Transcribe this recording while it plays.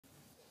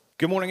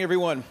Good morning,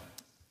 everyone.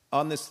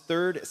 On this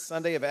third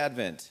Sunday of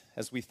Advent,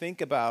 as we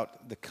think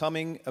about the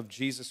coming of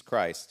Jesus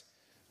Christ,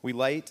 we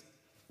light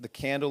the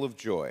candle of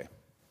joy.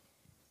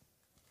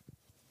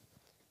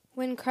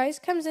 When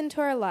Christ comes into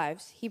our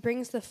lives, he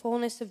brings the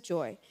fullness of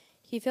joy.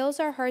 He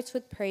fills our hearts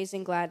with praise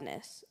and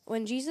gladness.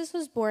 When Jesus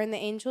was born, the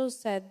angels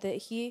said that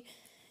he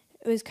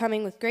was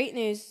coming with great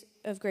news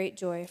of great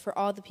joy for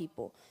all the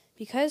people.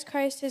 Because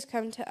Christ has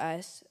come to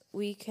us,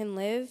 we can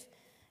live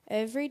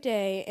every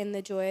day in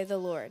the joy of the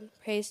Lord.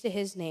 Praise to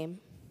his name.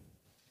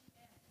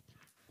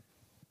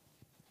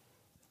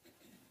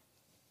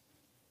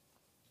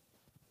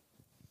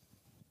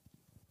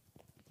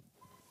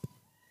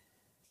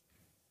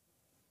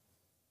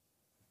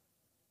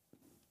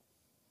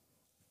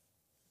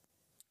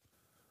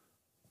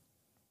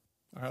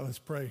 All right, let's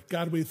pray.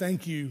 God, we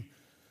thank you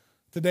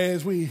today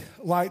as we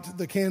light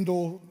the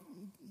candle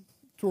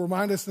to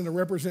remind us and to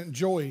represent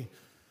joy.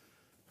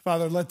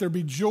 Father, let there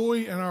be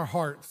joy in our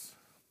hearts,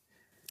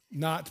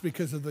 not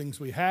because of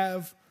things we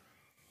have,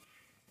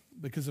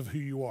 because of who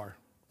you are.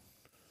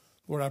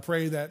 Lord, I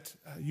pray that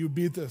you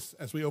be with us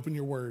as we open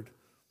your word.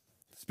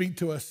 Speak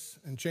to us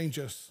and change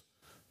us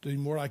to be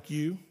more like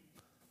you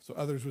so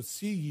others would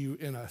see you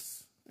in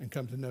us and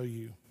come to know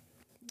you.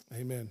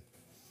 Amen.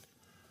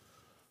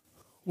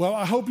 Well,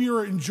 I hope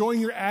you're enjoying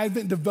your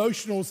Advent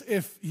devotionals.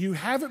 If you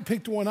haven't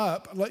picked one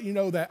up, I'll let you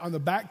know that on the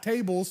back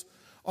tables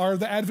are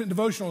the Advent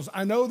devotionals.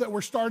 I know that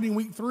we're starting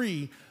week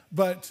 3,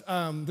 but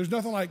there's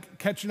nothing like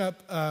catching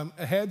up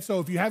ahead. So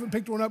if you haven't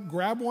picked one up,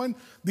 grab one.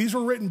 These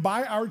were written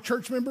by our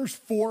church members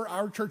for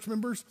our church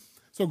members.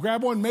 So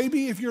grab one.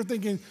 Maybe if you're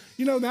thinking,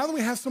 now that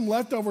we have some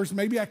leftovers,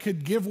 maybe I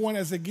could give one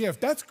as a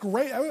gift. That's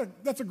great.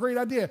 That's a great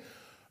idea.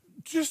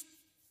 Just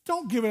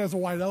don't give it as a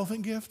white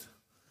elephant gift.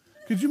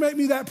 Could you make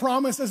me that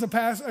promise as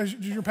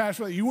your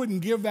pastor that you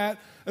wouldn't give that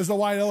as a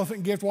white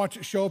elephant gift? Watch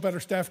it show up at our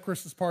staff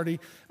Christmas party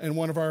and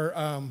one of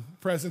our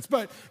presents.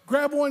 But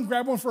grab one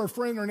for a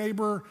friend or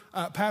neighbor,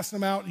 pass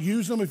them out,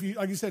 use them. If you,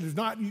 like you said, if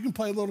not, you can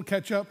play a little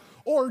catch up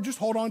or just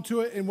hold on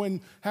to it. And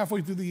when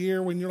halfway through the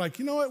year, when you're like,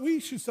 you know what,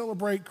 we should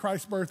celebrate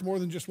Christ's birth more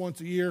than just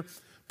once a year,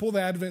 pull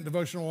the Advent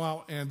devotional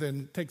out and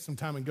then take some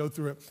time and go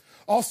through it.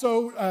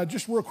 Also,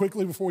 just real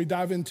quickly before we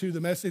dive into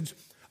the message,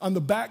 on the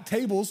back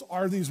tables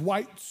are these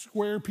white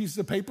square pieces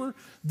of paper.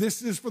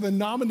 This is for the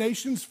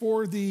nominations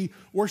for the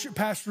worship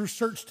pastor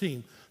search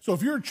team. So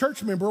if you're a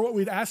church member, what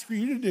we'd ask for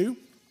you to do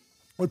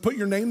would put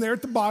your name there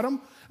at the bottom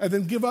and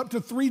then give up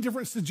to 3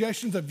 different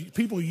suggestions of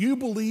people you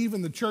believe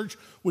in the church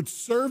would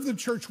serve the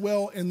church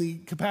well in the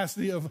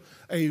capacity of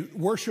a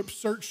worship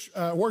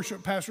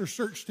pastor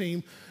search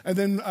team. And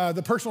then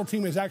the personal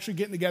team is actually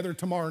getting together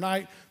tomorrow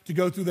night to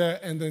go through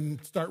that and then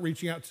start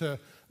reaching out to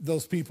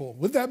those people.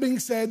 With that being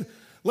said,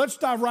 let's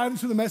dive right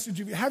into the message.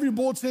 If you have your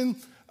bulletin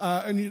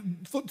and you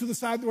flip to the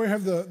side where you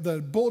have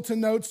the bulletin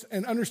notes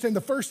and understand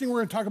the first thing we're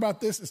going to talk about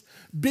this is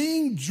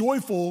being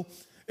joyful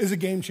is a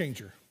game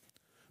changer.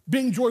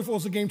 Being joyful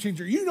is a game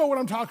changer. You know what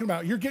I'm talking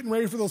about. You're getting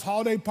ready for those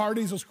holiday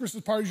parties, those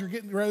Christmas parties. You're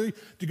getting ready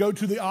to go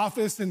to the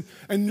office and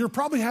you're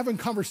probably having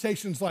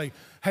conversations like,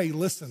 hey,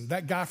 listen,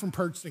 that guy from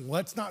purchasing,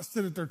 let's not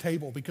sit at their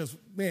table because,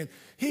 man,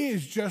 he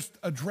is just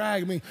a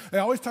drag. I mean, they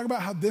always talk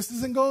about how this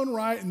isn't going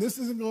right and this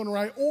isn't going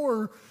right.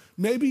 Or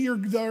maybe you're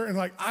there and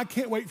like, I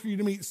can't wait for you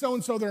to meet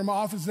so-and-so. They're in my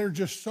office. They're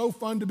just so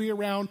fun to be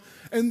around.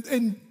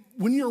 And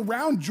when you're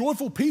around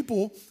joyful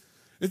people,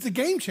 it's a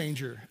game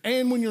changer.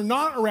 And when you're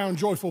not around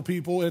joyful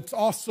people, it's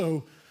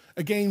also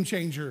a game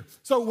changer.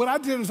 So what I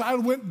did is I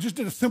did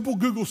a simple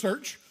Google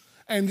search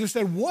and just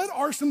said, what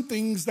are some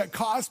things that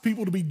cause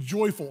people to be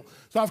joyful?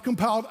 So I've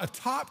compiled a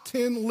top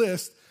 10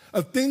 list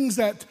of things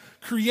that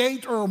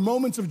create or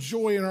moments of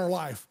joy in our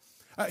life.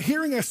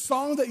 Hearing a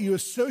song that you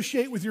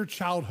associate with your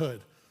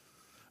childhood.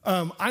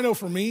 I know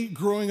for me,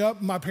 growing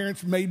up, my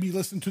parents made me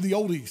listen to the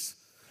oldies.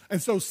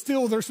 And so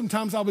still there's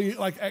sometimes I'll be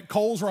like at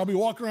Kohl's or I'll be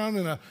walking around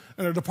in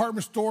a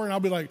department store and I'll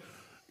be like,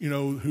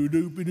 who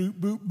doopy doop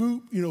boop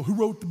boop, who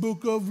wrote the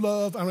book of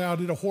love? I mean, I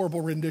did a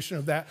horrible rendition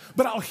of that.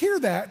 But I'll hear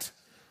that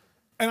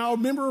and I'll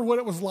remember what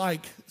it was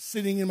like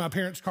sitting in my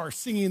parents' car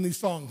singing these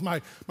songs.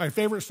 My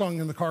favorite song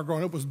in the car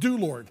growing up was Do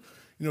Lord.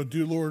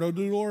 Do Lord, oh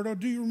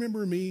do you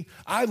remember me?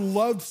 I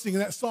loved singing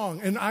that song.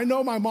 And I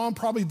know my mom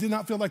probably did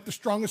not feel like the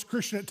strongest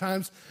Christian at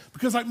times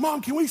because like,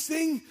 Mom, can we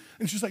sing?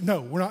 And she's like, no,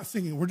 we're not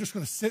singing. We're just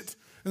going to sit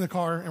in the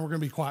car and we're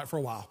going to be quiet for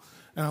a while.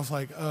 And I was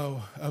like,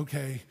 oh,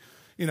 okay.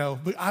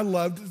 But I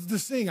loved to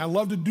sing. I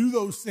loved to do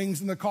those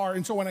things in the car.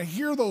 And so when I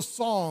hear those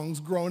songs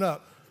growing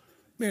up,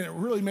 man, it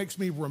really makes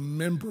me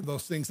remember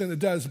those things. And it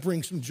does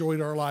bring some joy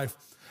to our life.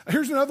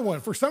 Here's another one.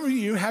 For some of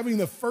you, having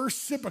the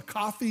first sip of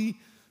coffee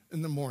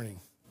in the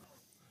morning.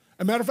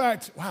 As a matter of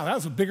fact, wow, that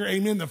was a bigger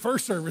amen than the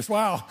first service.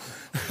 Wow.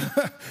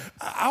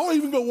 I'll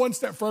even go one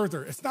step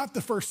further. It's not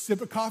the first sip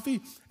of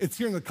coffee. It's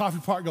hearing the coffee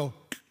pot go,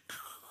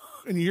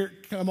 and you hear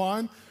it come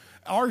on.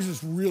 Ours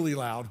is really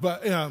loud,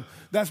 but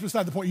that's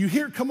beside the point. You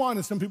hear it come on,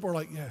 and some people are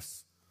like,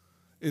 yes,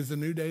 it is a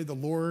new day. The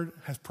Lord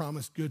has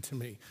promised good to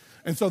me.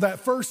 And so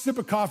that first sip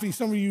of coffee,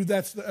 some of you,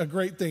 that's a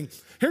great thing.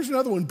 Here's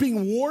another one,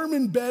 being warm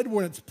in bed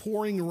when it's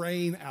pouring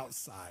rain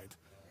outside.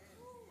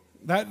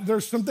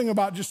 There's something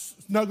about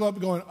just snuggle up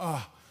and going,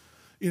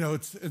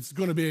 it's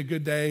going to be a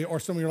good day. Or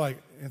some of you are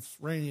like, it's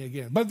raining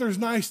again. But there's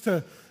nice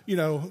to,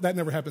 that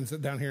never happens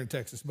down here in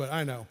Texas, but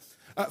I know.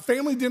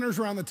 Family dinners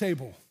around the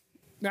table.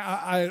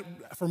 Now,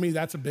 for me,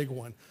 that's a big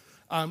one.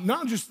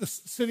 Not just the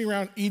sitting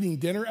around eating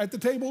dinner at the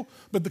table,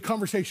 but the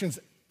conversations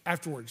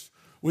afterwards.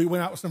 We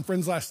went out with some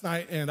friends last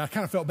night, and I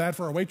kind of felt bad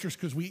for our waitress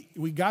because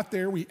we got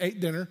there, we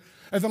ate dinner,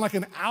 and then like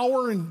an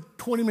hour and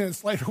 20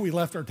 minutes later, we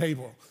left our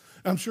table.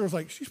 I'm sure it was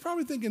like, she's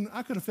probably thinking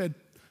I could have fed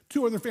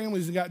 2 other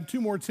families and gotten 2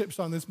 more tips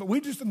on this, but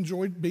we just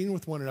enjoyed being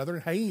with one another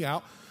and hanging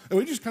out, and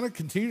we just kind of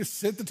continue to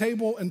sit at the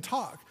table and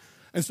talk.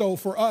 And so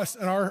for us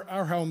in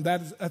our home,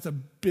 that's a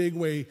big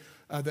way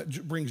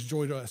that brings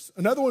joy to us.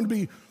 Another one would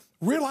be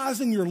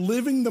realizing you're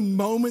living the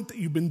moment that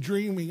you've been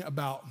dreaming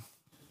about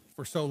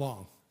for so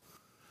long.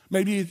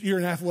 Maybe you're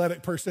an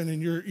athletic person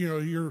and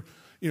you're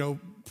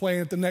playing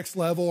at the next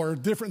level or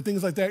different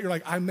things like that. You're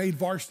like, I made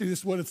varsity, this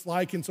is what it's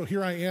like, and so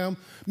here I am.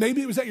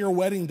 Maybe it was at your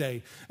wedding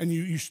day, and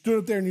you stood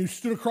up there and you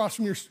stood across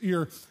from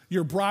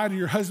your bride or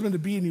your husband to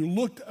be, and you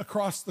looked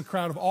across the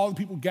crowd of all the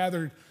people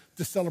gathered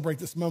to celebrate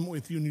this moment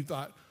with you, and you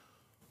thought,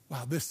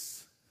 wow,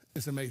 this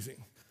is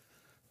amazing.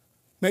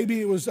 Maybe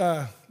it was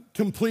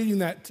completing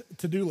that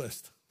to-do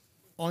list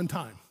on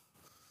time.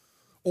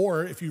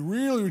 Or if you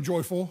really were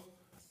joyful,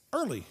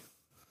 early.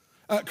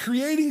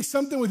 Creating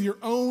something with your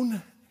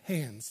own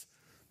hands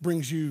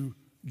brings you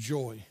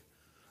joy.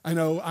 I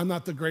know I'm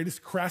not the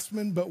greatest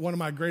craftsman, but one of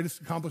my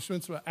greatest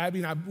accomplishments,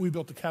 Abby and we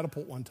built a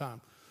catapult one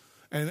time.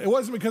 And it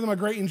wasn't because of my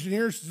great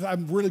engineers.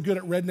 I'm really good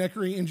at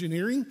redneckery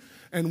engineering.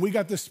 And we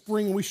got this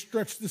spring, and we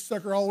stretched this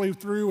sucker all the way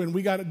through, and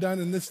we got it done,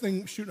 and this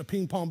thing shooting a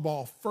ping pong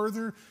ball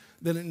further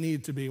than it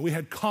needed to be. We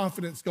had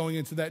confidence going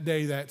into that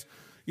day that,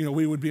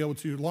 we would be able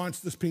to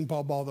launch this ping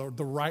pong ball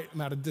the right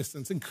amount of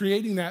distance. And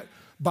creating that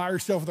by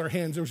yourself with our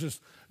hands, there was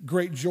just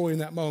great joy in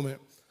that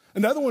moment.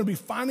 Another one would be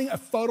finding a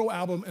photo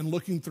album and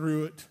looking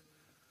through it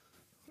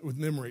with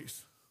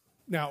memories.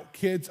 Now,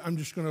 kids, I'm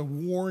just going to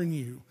warn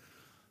you.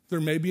 There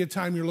may be a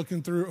time you're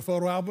looking through a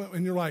photo album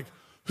and you're like,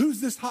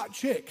 who's this hot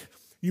chick?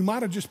 You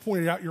might have just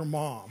pointed out your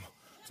mom.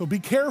 So be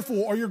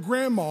careful, or your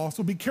grandma.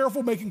 So be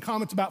careful making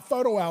comments about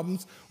photo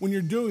albums when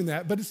you're doing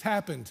that. But it's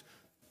happened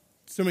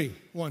to me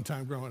one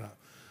time growing up.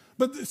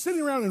 But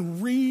sitting around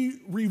and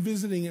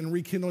revisiting and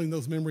rekindling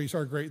those memories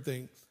are a great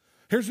thing.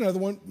 Here's another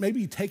one.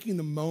 Maybe taking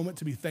the moment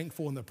to be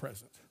thankful in the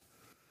present.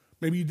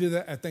 Maybe you did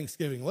that at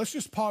Thanksgiving. Let's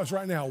just pause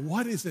right now.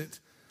 What is it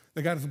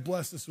that God has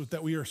blessed us with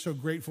that we are so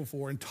grateful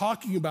for? And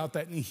talking about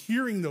that and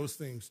hearing those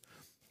things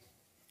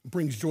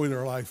brings joy to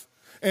our life.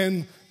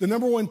 And the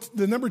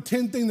number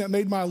 10 thing that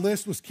made my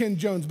list was Ken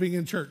Jones being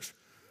in church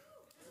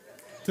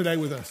today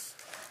with us.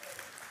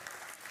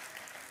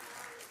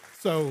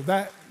 So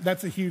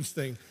that's a huge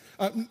thing.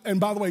 And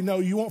by the way, no,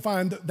 you won't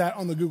find that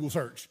on the Google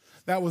search.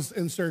 That was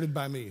inserted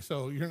by me.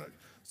 So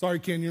sorry,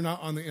 Ken, you're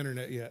not on the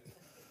internet yet.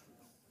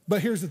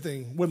 But here's the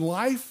thing. When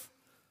life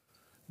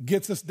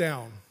gets us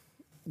down,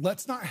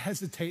 let's not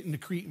hesitate in to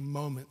create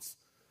moments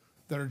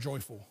that are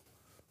joyful.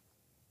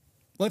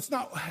 Let's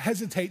not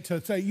hesitate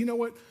to say, you know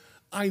what?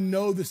 I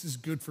know this is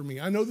good for me.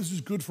 I know this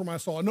is good for my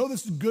soul. I know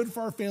this is good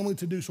for our family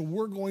to do, so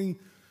we're going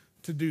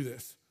to do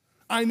this.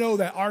 I know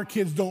that our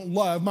kids don't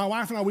love. My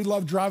wife and I, we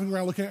love driving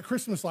around looking at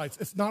Christmas lights.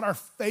 It's not our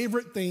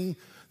favorite thing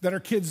that our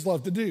kids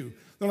love to do.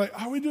 They're like,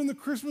 are we doing the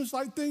Christmas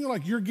light thing?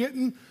 Like, you're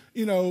getting,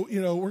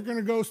 we're going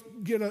to go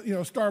get a,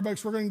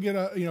 Starbucks. We're going to get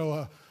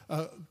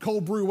a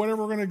cold brew,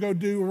 whatever we're going to go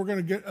do. We're going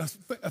to get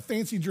a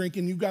fancy drink,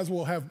 and you guys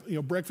will have,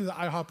 breakfast at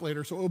IHOP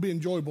later, so it'll be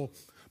enjoyable.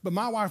 But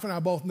my wife and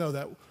I both know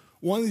that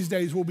one of these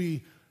days we'll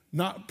be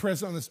not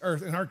present on this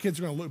earth, and our kids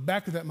are going to look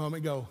back at that moment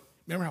and go,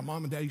 remember how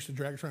mom and dad used to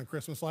drag us around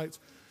Christmas lights?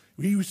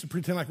 We used to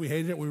pretend like we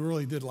hated it. We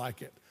really did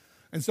like it.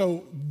 And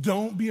so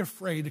don't be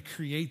afraid to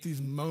create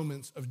these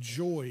moments of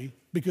joy,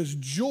 because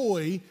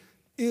joy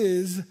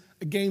is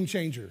a game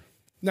changer.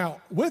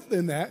 Now,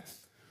 within that,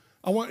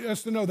 I want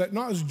us to know that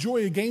not is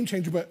joy a game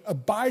changer, but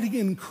abiding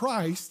in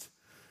Christ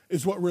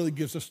is what really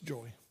gives us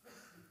joy.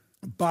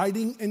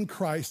 Abiding in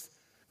Christ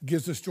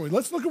gives us joy.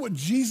 Let's look at what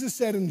Jesus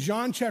said in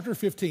John chapter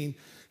 15.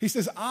 He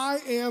says, I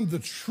am the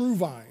true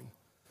vine,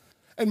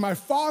 and my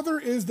Father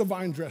is the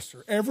vine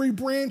dresser. Every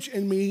branch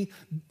in me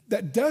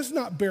that does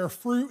not bear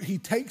fruit, he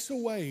takes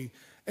away.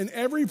 And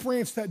every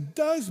branch that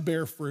does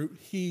bear fruit,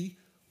 he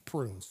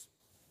prunes.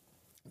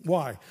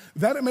 Why?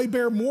 That it may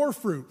bear more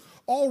fruit.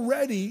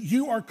 Already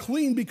you are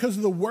clean because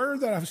of the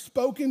word that I've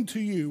spoken to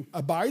you.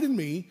 Abide in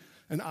me,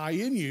 and I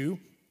in you.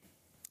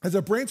 As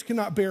a branch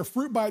cannot bear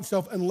fruit by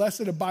itself unless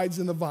it abides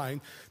in the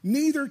vine,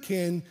 neither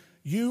can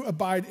you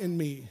abide in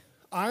me.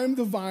 I am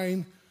the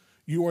vine,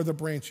 you are the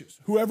branches.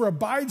 Whoever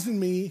abides in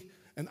me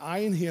and I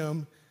in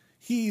him,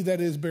 he that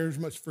is bears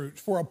much fruit.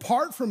 For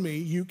apart from me,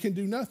 you can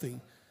do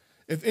nothing.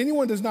 If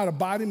anyone does not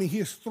abide in me, he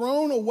is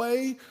thrown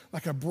away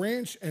like a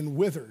branch and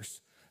withers.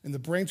 And the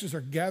branches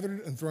are gathered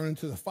and thrown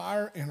into the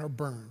fire and are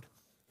burned.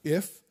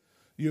 If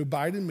you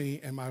abide in me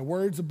and my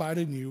words abide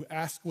in you,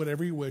 ask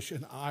whatever you wish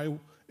and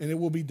it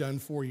will be done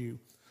for you.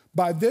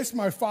 By this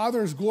my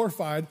Father is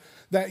glorified,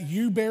 that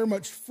you bear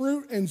much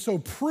fruit and so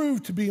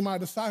prove to be my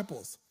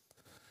disciples.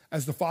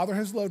 As the Father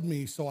has loved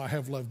me, so I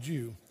have loved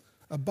you.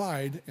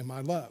 Abide in my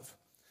love.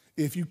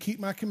 If you keep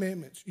my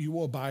commandments, you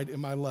will abide in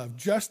my love,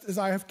 just as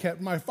I have kept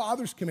my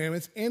Father's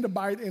commandments and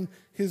abide in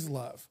his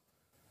love.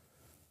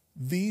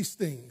 These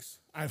things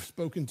I have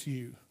spoken to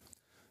you,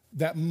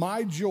 that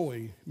my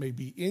joy may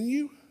be in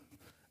you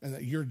and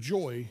that your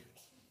joy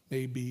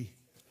may be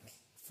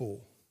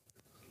full.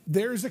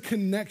 There's a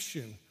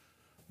connection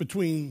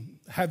between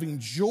having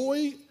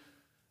joy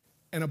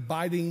and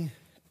abiding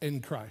in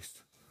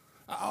Christ.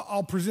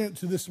 I'll present it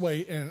to this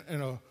way in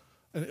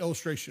an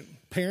illustration.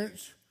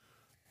 Parents,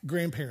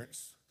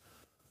 grandparents,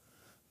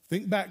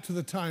 think back to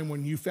the time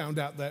when you found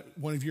out that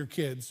one of your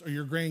kids or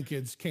your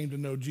grandkids came to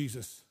know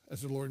Jesus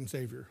as their Lord and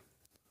Savior.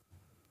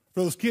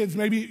 For those kids,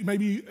 maybe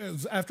it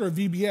was after a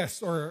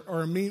VBS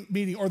or a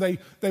meeting, or they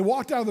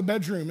walked out of the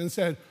bedroom and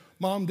said,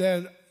 Mom,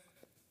 Dad,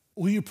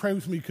 will you pray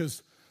with me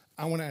because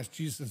I want to ask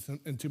Jesus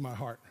into my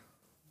heart.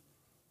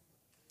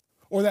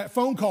 Or that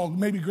phone call,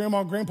 maybe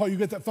Grandma, Grandpa, you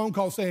get that phone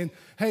call saying,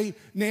 hey,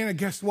 Nana,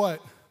 guess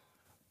what?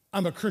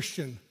 I'm a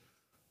Christian.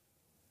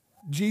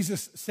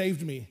 Jesus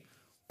saved me,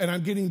 and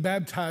I'm getting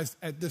baptized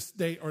at this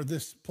date or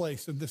this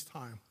place at this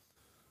time.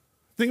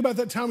 Think about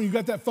that time when you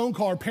got that phone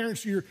call, or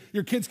parents, your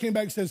kids came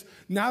back and says,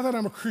 now that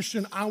I'm a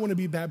Christian, I want to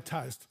be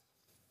baptized.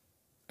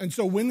 And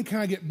so when can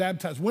I get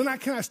baptized? When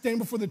can I stand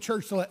before the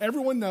church to let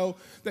everyone know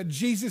that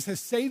Jesus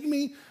has saved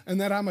me and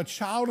that I'm a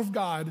child of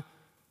God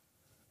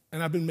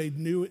and I've been made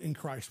new in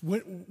Christ?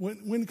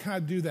 When can I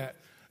do that?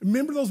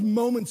 Remember those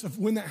moments of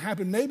when that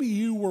happened. Maybe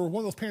you were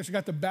one of those parents who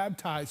got to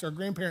baptize, or a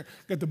grandparent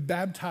got to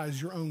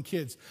baptize your own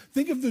kids.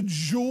 Think of the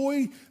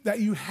joy that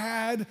you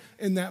had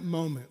in that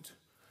moment.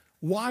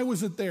 Why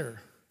was it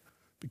there?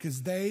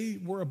 Because they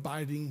were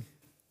abiding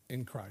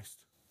in Christ.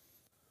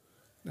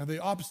 Now, the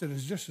opposite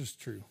is just as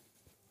true.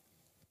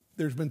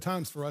 There's been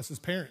times for us as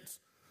parents,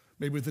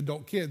 maybe with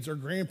adult kids or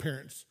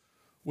grandparents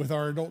with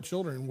our adult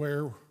children,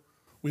 where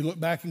we look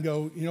back and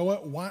go, you know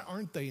what, why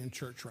aren't they in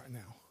church right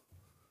now?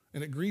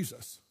 And it grieves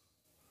us.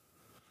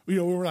 You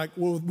know, we were like,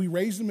 well, we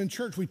raised them in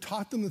church. We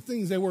taught them the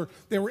things. They were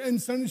in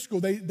Sunday school.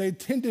 They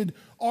attended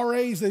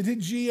RAs. They did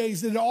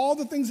GAs. They did all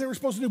the things they were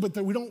supposed to do, but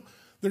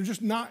they're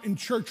just not in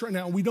church right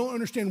now. We don't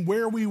understand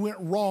where we went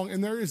wrong,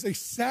 and there is a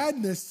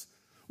sadness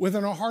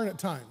within our heart at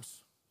times.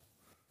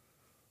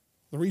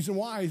 The reason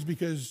why is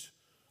because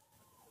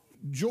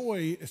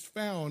joy is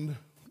found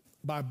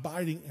by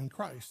abiding in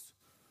Christ.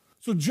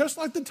 So just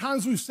like the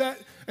times we've sat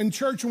in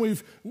church and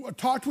we've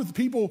talked with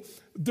people,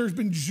 there's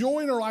been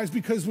joy in our lives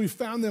because we've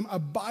found them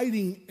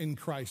abiding in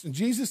Christ. And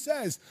Jesus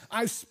says,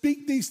 I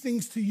speak these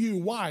things to you.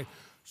 Why?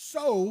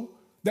 So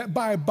that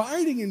by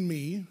abiding in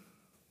me,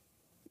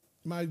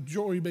 my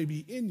joy may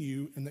be in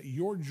you and that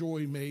your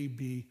joy may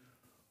be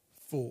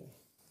full.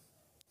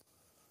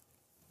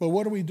 But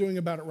what are we doing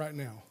about it right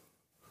now?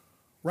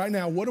 Right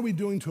now, what are we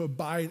doing to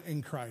abide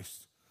in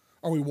Christ?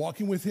 Are we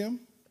walking with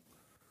him?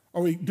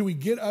 Do we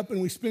get up and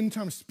we spend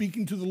time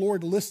speaking to the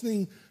Lord,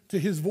 listening to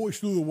his voice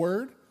through the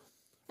word?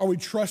 Are we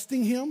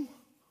trusting him?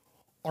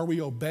 Are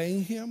we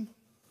obeying him?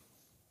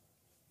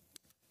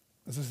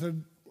 As I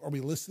said, are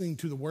we listening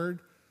to the word?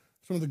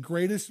 Some of the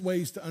greatest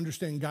ways to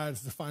understand God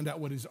is to find out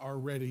what he's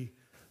already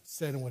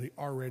said and what he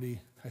already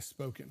has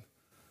spoken.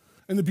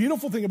 And the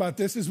beautiful thing about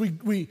this is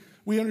we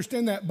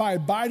understand that by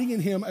abiding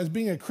in him, as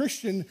being a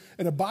Christian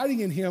and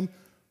abiding in him,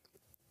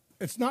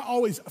 it's not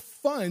always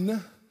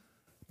fun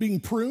being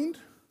pruned,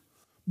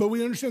 but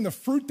we understand the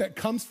fruit that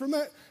comes from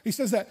that. He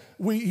says that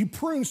he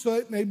prunes so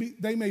that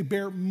they may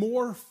bear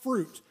more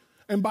fruit.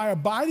 And by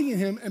abiding in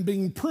him and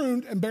being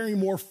pruned and bearing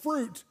more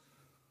fruit,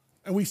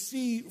 and we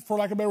see, for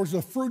lack of better words,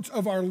 the fruits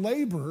of our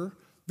labor,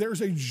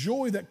 there's a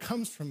joy that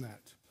comes from that.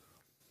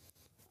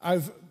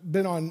 I've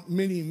been on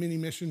many, many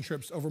mission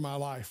trips over my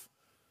life.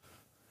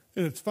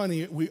 And it's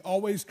funny, we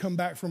always come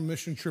back from a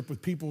mission trip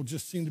with people who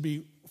just seem to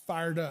be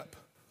fired up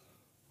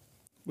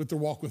with their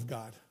walk with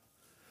God.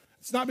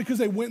 It's not because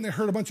they went and they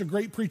heard a bunch of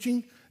great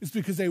preaching. It's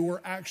because they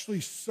were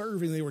actually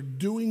serving. They were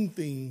doing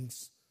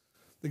things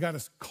that God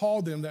has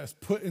called them, that has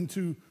put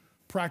into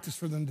practice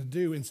for them to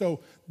do. And so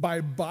by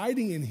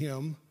abiding in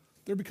him,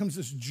 there becomes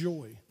this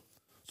joy.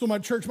 So my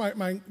church,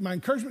 my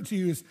encouragement to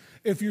you is,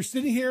 if you're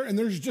sitting here and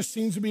there just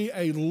seems to be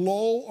a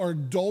lull or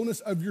dullness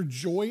of your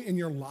joy in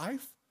your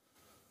life,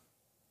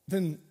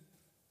 then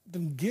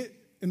get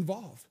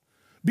involved.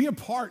 Be a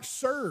part,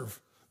 serve,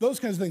 those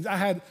kinds of things.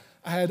 I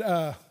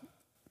had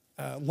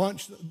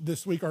lunch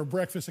this week, or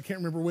breakfast, I can't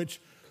remember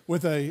which,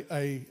 with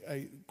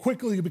a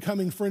quickly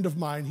becoming friend of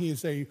mine. He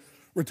is a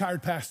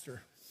retired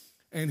pastor.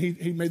 And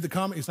he made the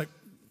comment,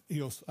 he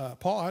goes,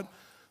 Paul, I've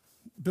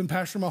been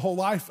pastor my whole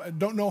life. I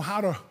don't know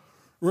how to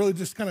really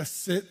just kind of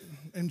sit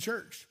in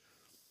church.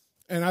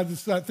 And I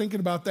just started thinking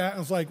about that. And I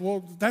was like,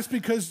 well, that's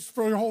because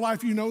for your whole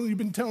life, you've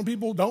been telling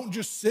people don't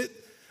just sit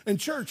in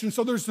church. And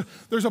so there's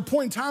a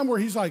point in time where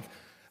he's like,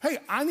 hey,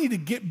 I need to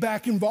get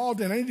back involved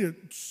and I need to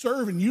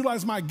serve and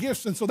utilize my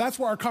gifts. And so that's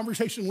where our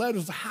conversation led,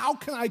 was how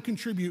can I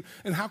contribute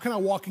and how can I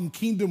walk in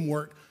kingdom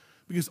work?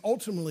 because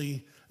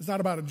ultimately it's not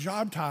about a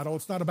job title,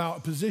 it's not about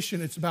a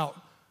position, it's about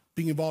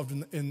being involved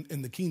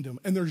in the kingdom.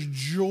 And there's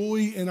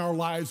joy in our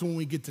lives when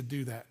we get to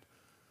do that.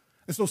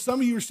 And so some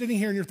of you are sitting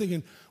here and you're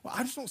thinking, well,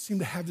 I just don't seem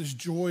to have this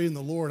joy in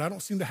the Lord. I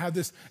don't seem to have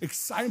this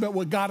excitement about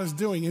what God is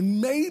doing.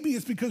 And maybe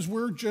it's because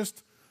we're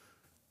just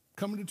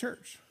coming to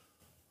church.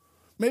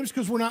 Maybe it's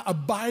because we're not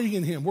abiding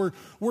in him. We're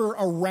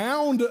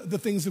around the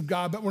things of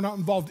God, but we're not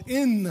involved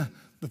in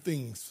the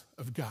things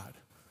of God.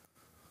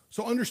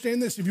 So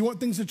understand this. If you want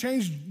things to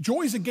change,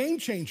 joy is a game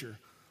changer.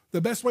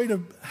 The best way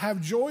to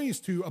have joy is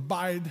to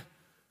abide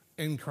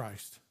in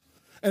Christ.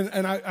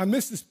 And I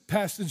missed this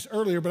passage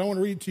earlier, but I want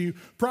to read it to you.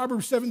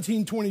 Proverbs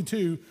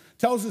 17:22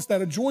 tells us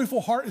that a joyful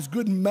heart is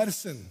good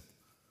medicine,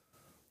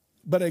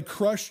 but a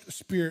crushed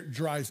spirit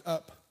dries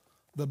up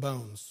the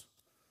bones.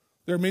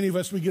 There are many of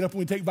us, we get up and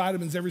we take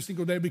vitamins every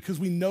single day because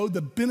we know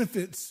the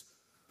benefits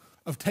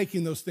of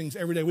taking those things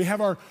every day. We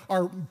have our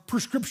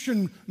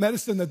prescription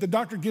medicine that the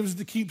doctor gives us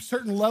to keep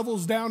certain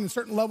levels down and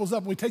certain levels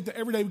up. And we take that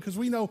every day because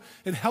we know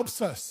it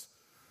helps us.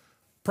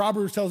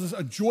 Proverbs tells us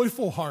a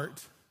joyful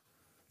heart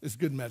is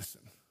good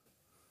medicine.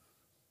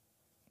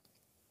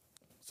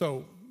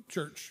 So,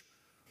 church,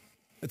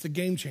 it's a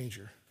game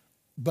changer,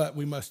 but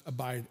we must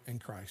abide in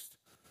Christ.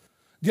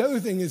 The other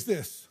thing is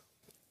this: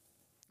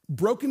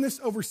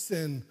 brokenness over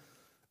sin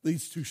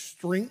leads to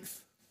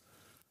strength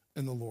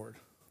in the Lord,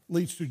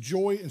 leads to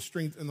joy and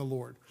strength in the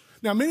Lord.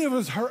 Now, many of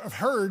us have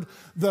heard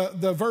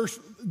the verse,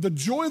 the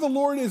joy of the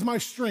Lord is my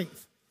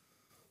strength,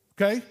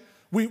 okay?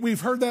 We've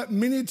heard that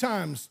many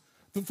times.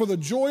 For the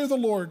joy of the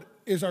Lord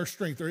is our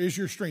strength, or is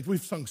your strength.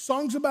 We've sung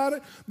songs about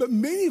it, but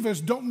many of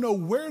us don't know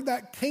where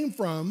that came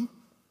from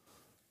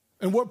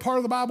and what part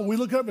of the Bible. We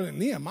look up in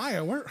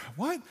Nehemiah,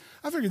 what?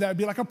 I figured that would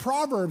be like a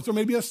Proverbs or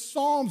maybe a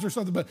Psalms or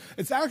something, but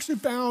it's actually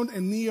found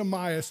in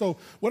Nehemiah. So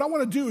what I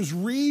want to do is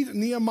read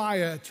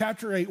Nehemiah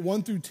chapter 8,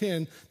 1 through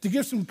 10, to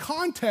give some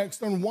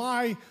context on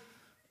why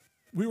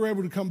we were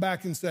able to come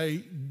back and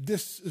say,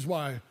 this is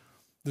why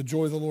the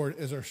joy of the Lord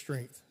is our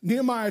strength.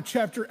 Nehemiah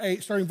chapter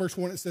 8, starting verse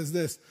 1, it says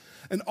this: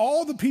 "And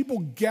all the people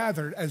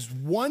gathered as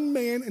one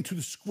man into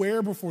the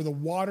square before the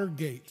water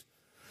gate.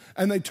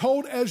 And they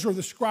told Ezra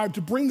the scribe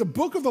to bring the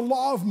book of the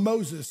law of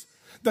Moses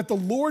that the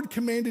Lord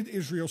commanded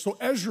Israel. So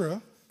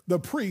Ezra, the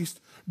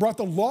priest, brought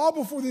the law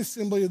before the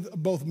assembly of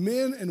both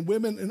men and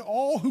women and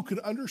all who could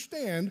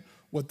understand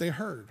what they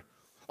heard.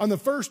 On the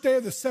first day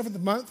of the 7th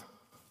month,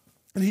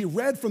 and he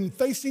read from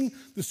facing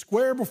the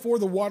square before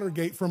the water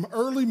gate from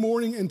early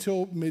morning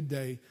until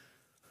midday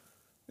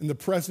in the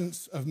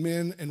presence of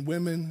men and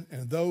women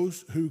and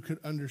those who could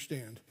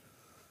understand.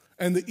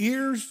 And the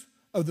ears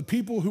of the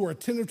people who were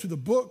attentive to the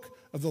book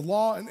of the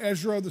law and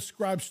Ezra the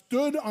scribe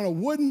stood on a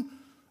wooden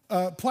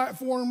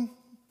platform,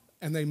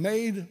 and they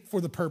made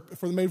for the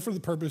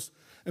purpose.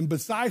 And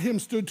beside him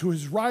stood to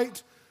his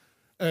right,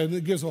 and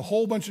it gives a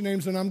whole bunch of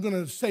names, and I'm going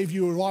to save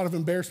you a lot of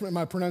embarrassment in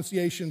my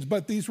pronunciations,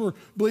 but these were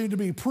believed to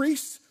be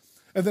priests.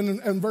 And then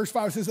in verse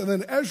 5 it says, "And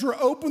then Ezra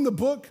opened the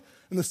book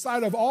in the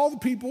sight of all the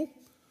people,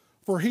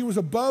 for he was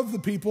above the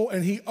people,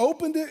 and he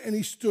opened it and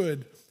he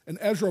stood. And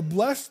Ezra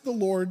blessed the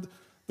Lord,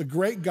 the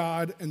great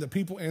God, and the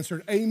people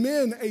answered,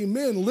 'Amen,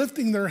 amen,'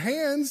 lifting their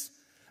hands,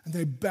 and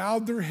they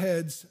bowed their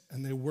heads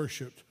and they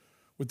worshiped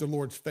with the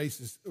Lord's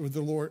faces, with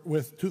the Lord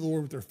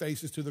with their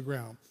faces to the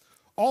ground.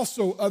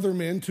 Also, other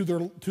men to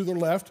their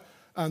left,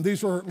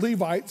 these were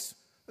Levites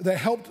that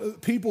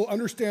helped people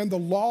understand the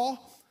law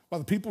while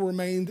the people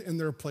remained in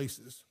their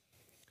places.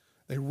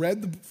 They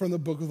read from the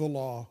book of the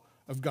law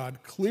of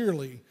God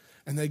clearly,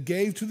 and they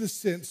gave to the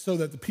sense so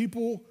that the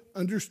people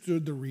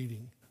understood the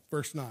reading."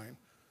 Verse 9.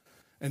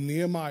 "And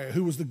Nehemiah,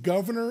 who was the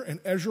governor,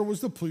 and Ezra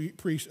was the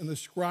priest, and the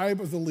scribe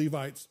of the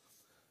Levites,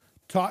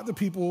 taught the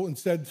people and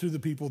said to the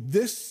people,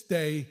 'This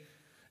day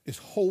is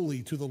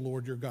holy to the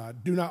Lord your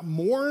God. Do not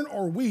mourn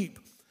or weep,'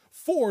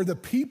 for the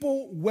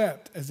people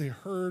wept as they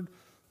heard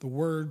the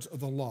words of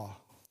the law.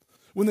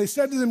 When they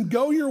said to them,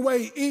 'Go your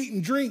way, eat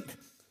and drink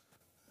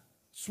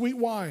sweet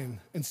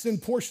wine, and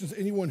send portions to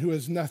anyone who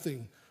has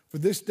nothing, for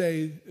this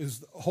day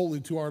is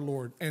holy to our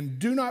Lord. And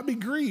do not be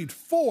grieved,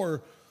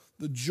 for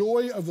the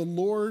joy of the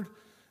Lord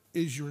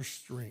is your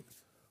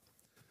strength.'"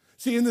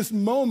 See, in this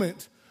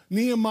moment,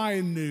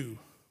 Nehemiah knew,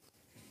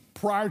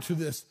 prior to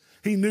this,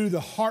 he knew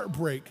the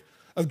heartbreak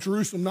of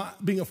Jerusalem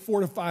not being a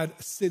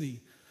fortified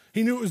city.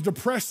 He knew it was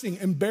depressing,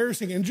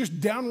 embarrassing, and just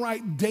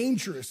downright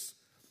dangerous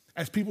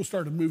as people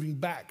started moving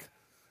back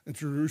into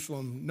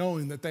Jerusalem,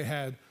 knowing that they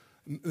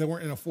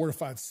weren't in a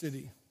fortified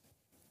city.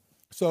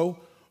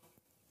 So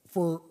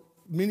for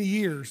many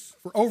years,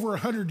 for over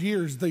 100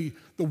 years, the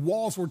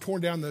walls were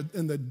torn down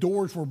and the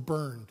doors were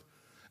burned.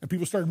 And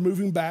people started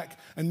moving back,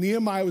 and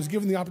Nehemiah was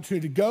given the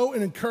opportunity to go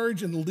and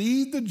encourage and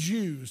lead the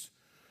Jews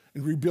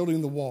in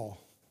rebuilding the wall.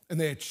 And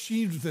they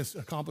achieved this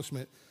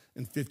accomplishment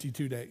in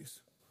 52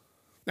 days.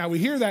 Now, we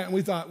hear that and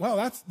we thought, well,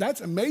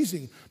 that's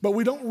amazing. But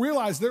we don't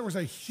realize there was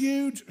a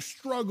huge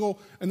struggle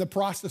in the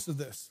process of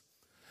this.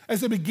 As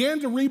they began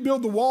to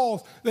rebuild the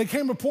walls, there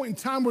came a point in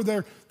time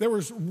where there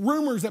was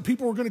rumors that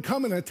people were going to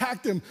come and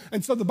attack them.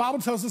 And so the Bible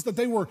tells us that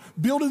they were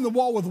building the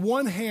wall with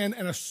one hand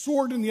and a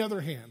sword in the other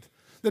hand.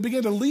 They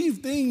began to leave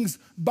things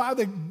by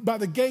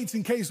the gates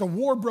in case a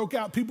war broke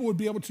out. People would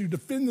be able to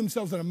defend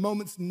themselves at a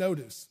moment's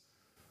notice.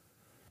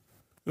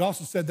 It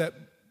also said that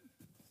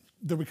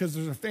because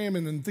there's a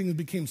famine and things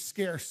became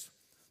scarce,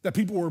 that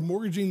people were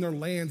mortgaging their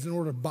lands in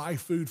order to buy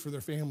food for their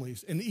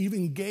families and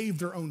even gave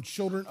their own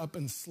children up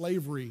in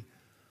slavery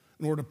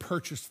in order to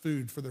purchase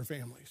food for their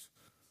families.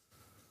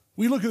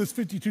 We look at this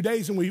 52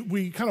 days and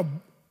we kind of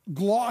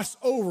gloss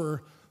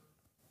over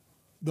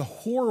the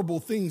horrible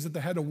things that they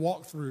had to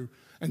walk through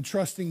and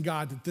trusting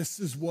God that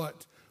this is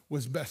what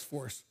was best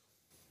for us.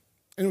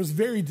 And it was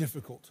very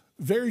difficult,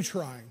 very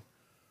trying,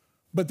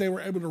 but they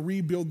were able to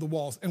rebuild the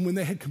walls. And when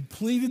they had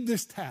completed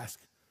this task,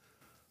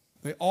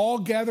 they all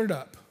gathered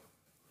up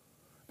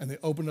and they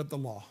opened up the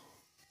law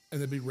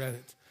and they read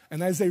it.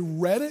 And as they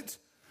read it,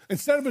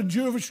 instead of a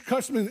Jewish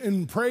custom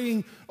in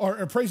praying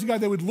or praising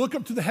God, they would look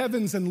up to the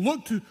heavens and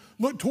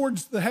look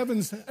towards the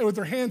heavens with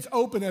their hands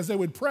open as they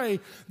would pray.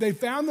 They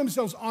found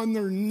themselves on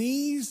their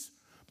knees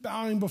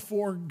bowing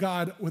before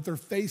God with their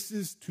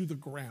faces to the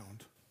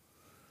ground.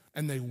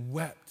 And they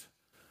wept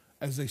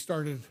as they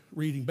started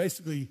reading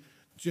basically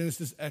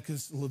Genesis,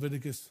 Exodus,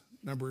 Leviticus,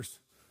 Numbers,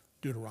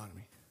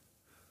 Deuteronomy.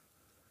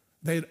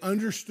 They had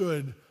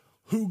understood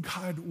who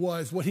God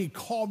was, what he had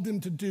called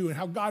them to do, and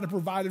how God had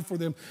provided for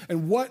them,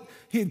 and what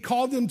he had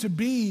called them to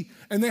be.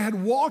 And they had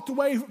walked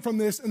away from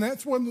this, and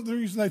that's one of the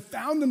reasons they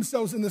found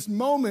themselves in this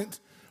moment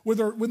when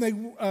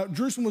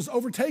Jerusalem was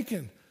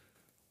overtaken.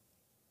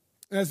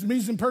 And as the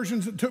Medes and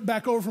Persians took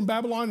back over from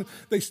Babylon,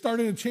 they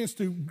started a chance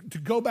to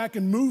go back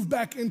and move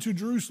back into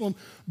Jerusalem.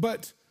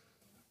 But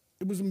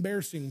it was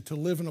embarrassing to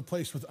live in a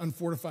place with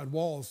unfortified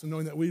walls and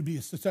knowing that we'd be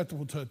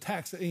susceptible to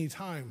attacks at any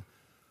time.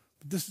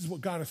 But this is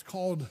what God has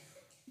called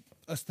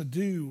us to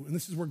do, and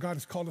this is where God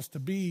has called us to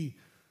be.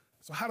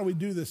 So how do we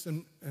do this?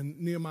 And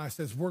Nehemiah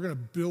says, we're going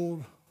to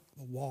build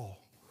the wall.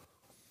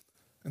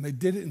 And they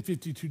did it in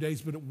 52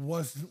 days, but it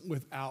wasn't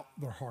without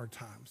their hard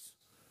times.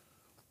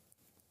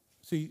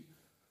 See,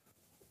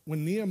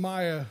 when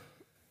Nehemiah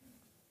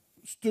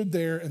stood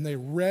there and they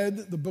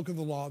read the book of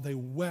the law, they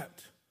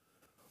wept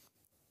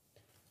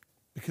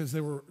because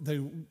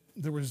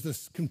there was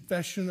this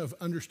confession of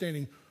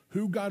understanding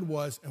who God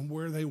was and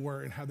where they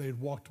were and how they had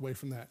walked away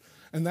from that.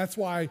 And that's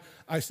why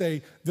I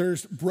say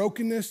there's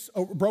brokenness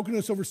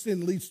over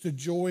sin leads to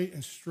joy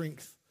and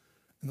strength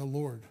in the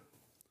Lord.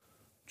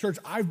 Church,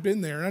 I've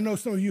been there, and I know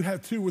some of you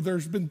have too, where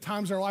there's been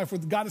times in our life where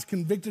God has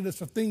convicted us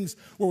of things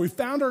where we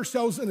found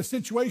ourselves in a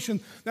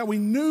situation that we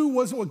knew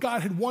wasn't what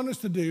God had wanted us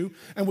to do,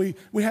 and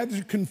we had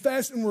to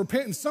confess and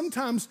repent. And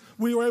sometimes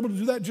we were able to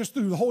do that just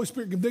through the Holy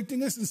Spirit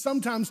convicting us, and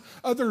sometimes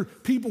other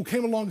people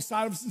came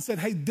alongside of us and said,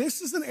 hey, this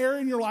is an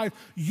area in your life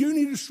you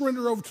need to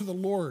surrender over to the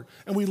Lord.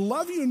 And we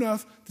love you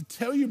enough to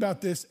tell you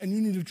about this, and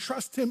you need to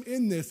trust him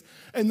in this,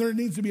 and there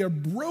needs to be a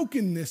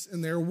brokenness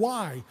in there.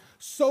 Why?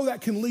 So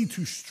that can lead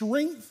to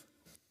strength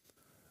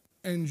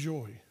and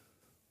joy.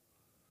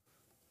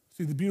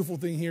 See, the beautiful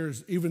thing here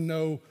is even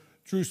though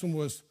Jerusalem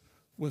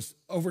was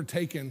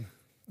overtaken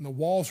and the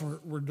walls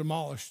were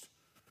demolished,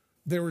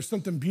 there was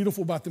something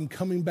beautiful about them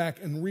coming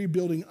back and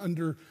rebuilding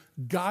under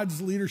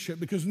God's leadership,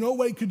 because no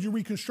way could you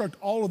reconstruct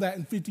all of that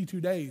in 52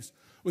 days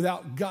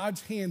without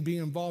God's hand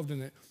being involved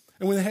in it.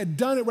 And when they had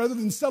done it, rather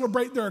than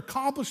celebrate their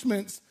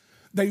accomplishments,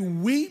 they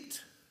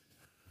wept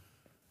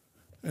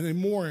and they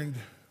mourned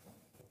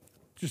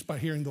just by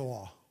hearing the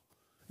law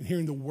and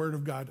hearing the word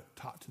of God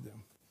taught to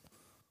them.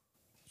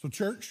 So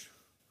church,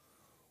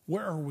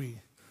 where are we?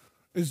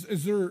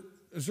 Is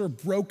there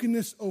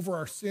brokenness over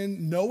our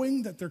sin,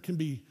 knowing that there can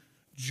be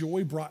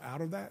joy brought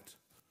out of that?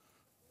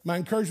 My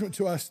encouragement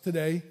to us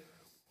today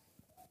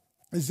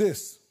is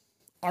this: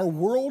 our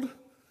world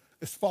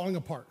is falling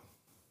apart,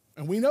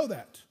 and we know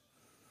that.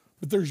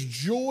 But there's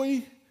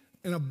joy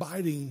in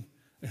abiding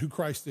in who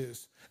Christ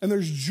is. And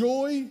there's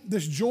joy,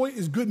 this joy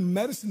is good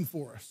medicine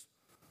for us.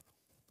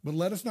 But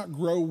let us not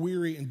grow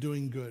weary in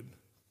doing good.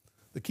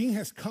 The King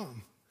has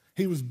come.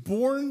 He was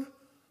born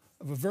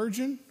of a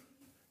virgin.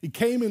 He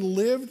came and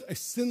lived a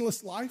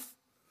sinless life,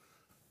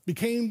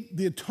 became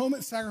the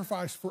atonement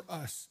sacrifice for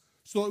us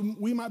so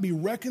that we might be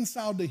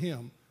reconciled to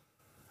him.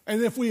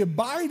 And if we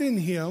abide in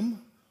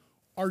him,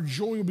 our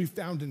joy will be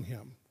found in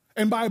him.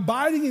 And by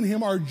abiding in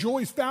him, our joy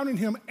is found in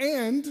him,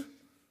 and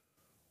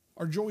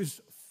our joy is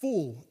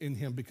full in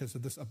him because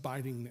of this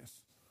abidingness.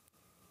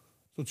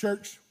 So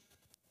church,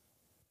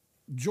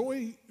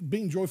 joy,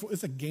 being joyful,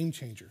 is a game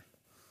changer.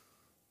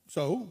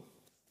 So,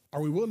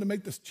 are we willing to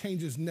make the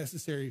changes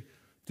necessary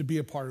to be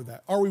a part of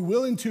that? Are we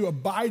willing to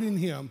abide in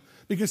him?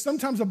 Because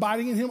sometimes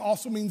abiding in him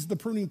also means the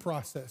pruning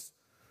process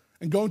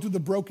and going through the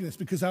brokenness,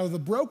 because out of the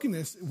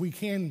brokenness, we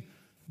can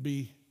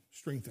be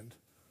strengthened.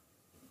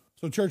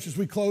 So church, as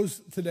we close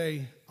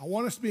today, I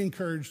want us to be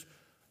encouraged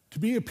to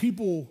be a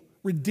people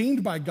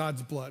redeemed by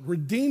God's blood,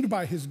 redeemed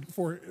by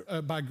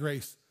by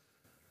grace,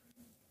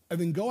 and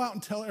then go out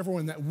and tell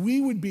everyone that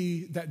we would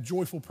be that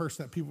joyful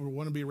person that people would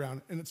want to be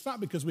around. And it's not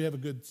because we have a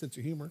good sense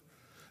of humor.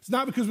 It's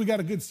not because we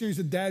got a good series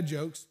of dad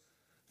jokes.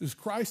 Because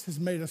Christ has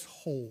made us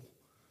whole.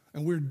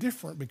 And we're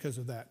different because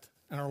of that.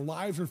 And our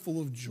lives are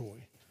full of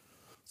joy.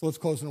 So let's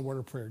close in a word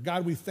of prayer.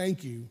 God, we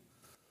thank you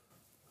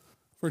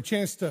for a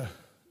chance to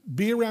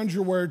be around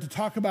your word, to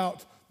talk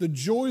about the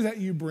joy that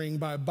you bring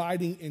by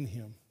abiding in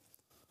him.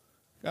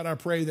 God, I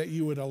pray that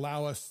you would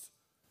allow us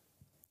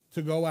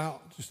to go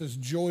out just as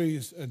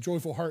a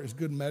joyful heart is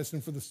good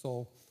medicine for the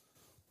soul.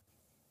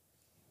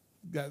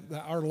 God,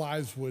 that our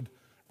lives would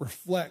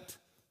reflect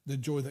the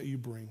joy that you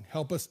bring.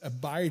 Help us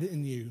abide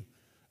in you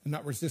and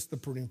not resist the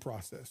pruning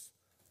process.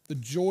 The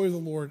joy of the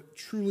Lord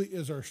truly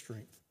is our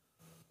strength.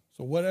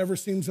 So whatever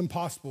seems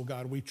impossible,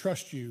 God, we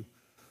trust you,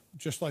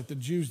 just like the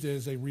Jews did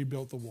as they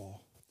rebuilt the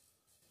wall.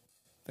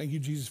 Thank you,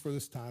 Jesus, for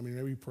this time. And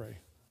may we pray.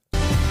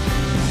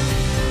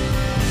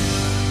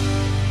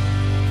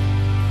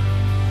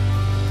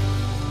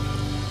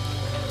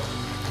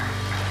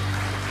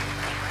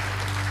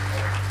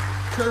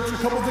 Church, a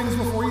couple things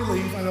before you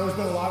leave. I know there's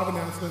been a lot of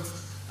announcements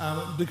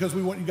because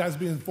we want you guys to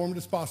be informed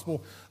as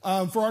possible.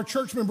 For our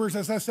church members,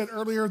 as I said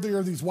earlier, there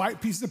are these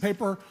white pieces of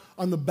paper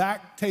on the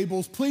back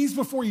tables. Please,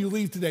 before you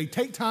leave today,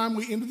 take time.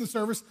 We ended the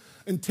service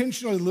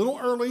intentionally a little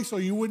early so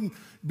you wouldn't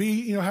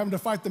be having to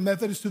fight the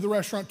Methodists to the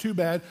restaurant too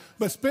bad.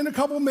 But spend a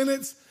couple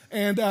minutes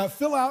and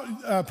fill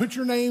out, put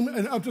your name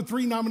and up to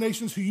 3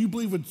 nominations who you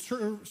believe would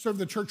serve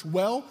the church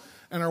well,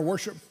 and our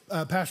worship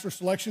pastor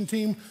selection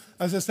team.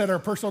 As I said, our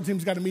personal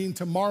team's got a meeting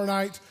tomorrow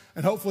night,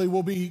 and hopefully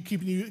we'll be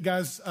keeping you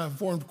guys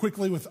informed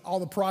quickly with all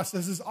the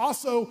processes.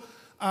 Also,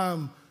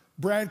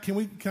 Brad,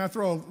 can I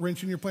throw a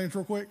wrench in your plans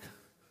real quick?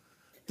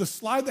 The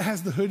slide that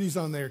has the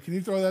hoodies on there, can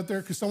you throw that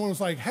there? Because someone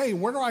was like, hey,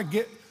 where do I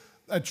get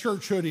a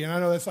church hoodie? And I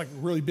know that's like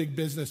really big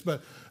business,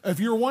 but if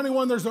you're wanting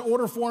one, there's an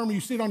order form. You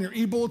see it on your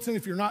e-bulletin.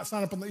 If you're not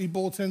signed up on the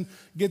e-bulletin,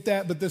 get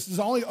that. But this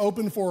is only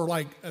open for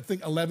I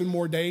think 11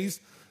 more days.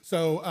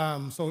 So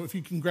if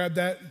you can grab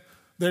that,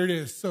 there it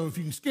is. So if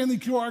you can scan the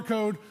QR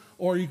code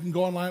or you can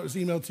go online, it was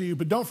emailed to you.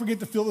 But don't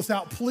forget to fill this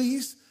out,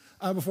 please,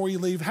 before you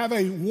leave. Have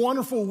a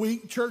wonderful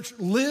week, church.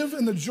 Live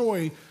in the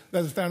joy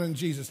that is found in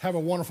Jesus. Have a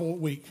wonderful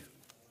week.